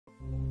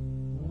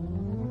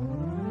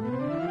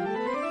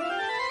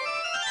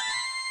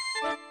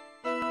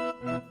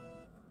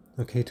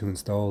Okay, to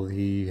install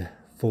the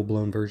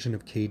full-blown version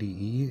of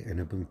KDE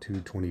in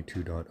Ubuntu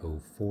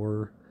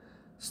 22.04,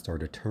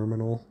 start a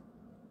terminal.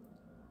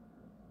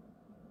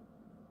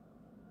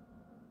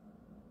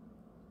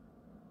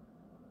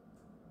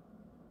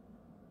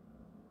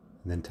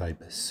 And then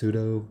type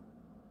sudo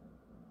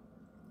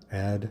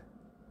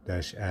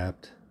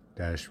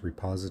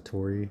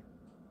add-apt-repository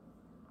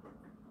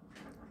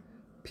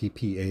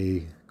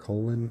ppa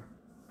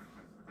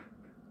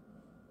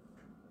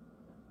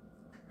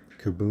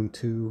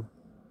Ubuntu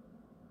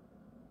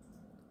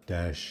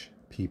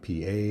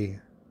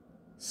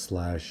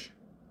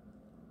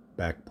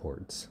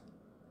 -ppa/backports.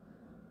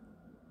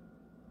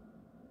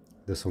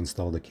 This will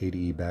install the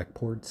KDE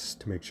backports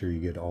to make sure you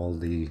get all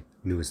the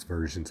newest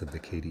versions of the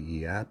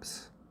KDE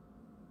apps.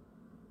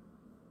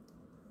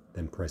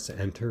 Then press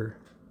enter.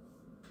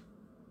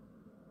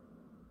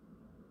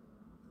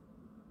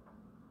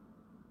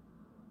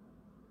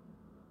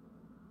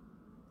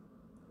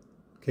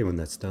 Okay, when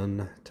that's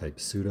done, type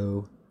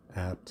sudo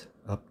apt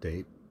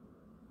update.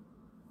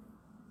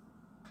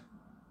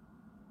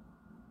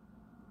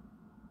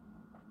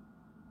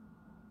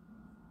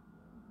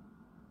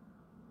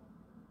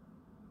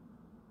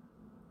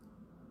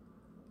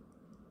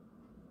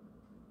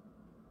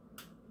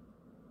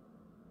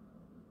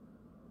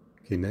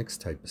 Okay,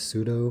 next type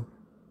sudo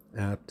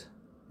apt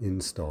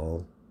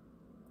install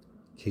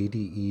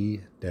kde-full-y.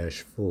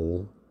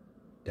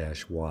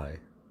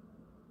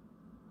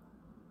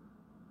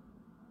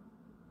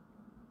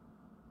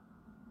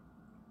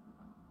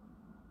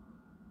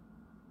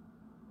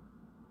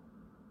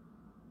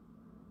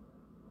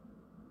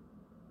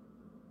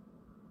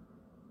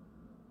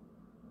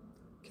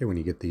 Okay, when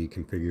you get the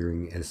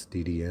configuring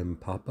SDDM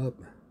pop-up,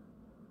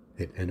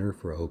 hit enter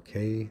for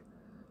OK,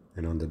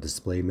 and on the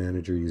display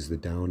manager use the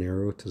down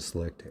arrow to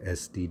select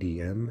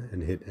SDDM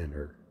and hit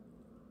enter.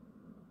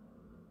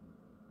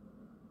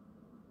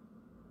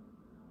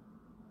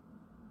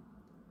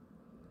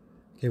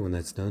 Okay, when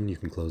that's done, you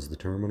can close the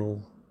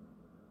terminal.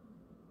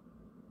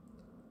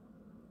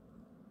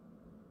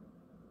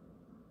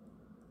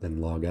 Then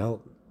log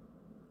out.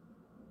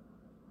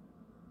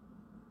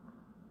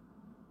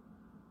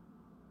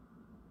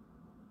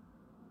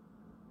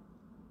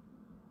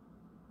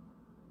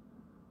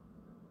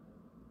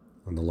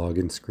 On the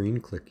login screen,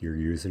 click your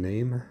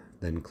username,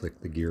 then click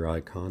the gear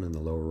icon in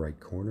the lower right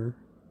corner.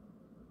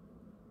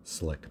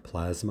 Select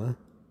Plasma,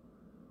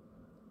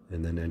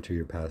 and then enter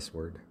your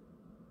password.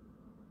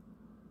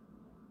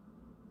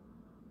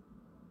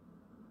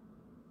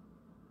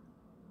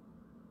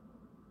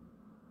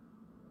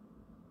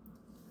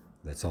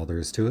 That's all there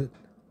is to it.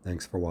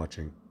 Thanks for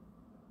watching.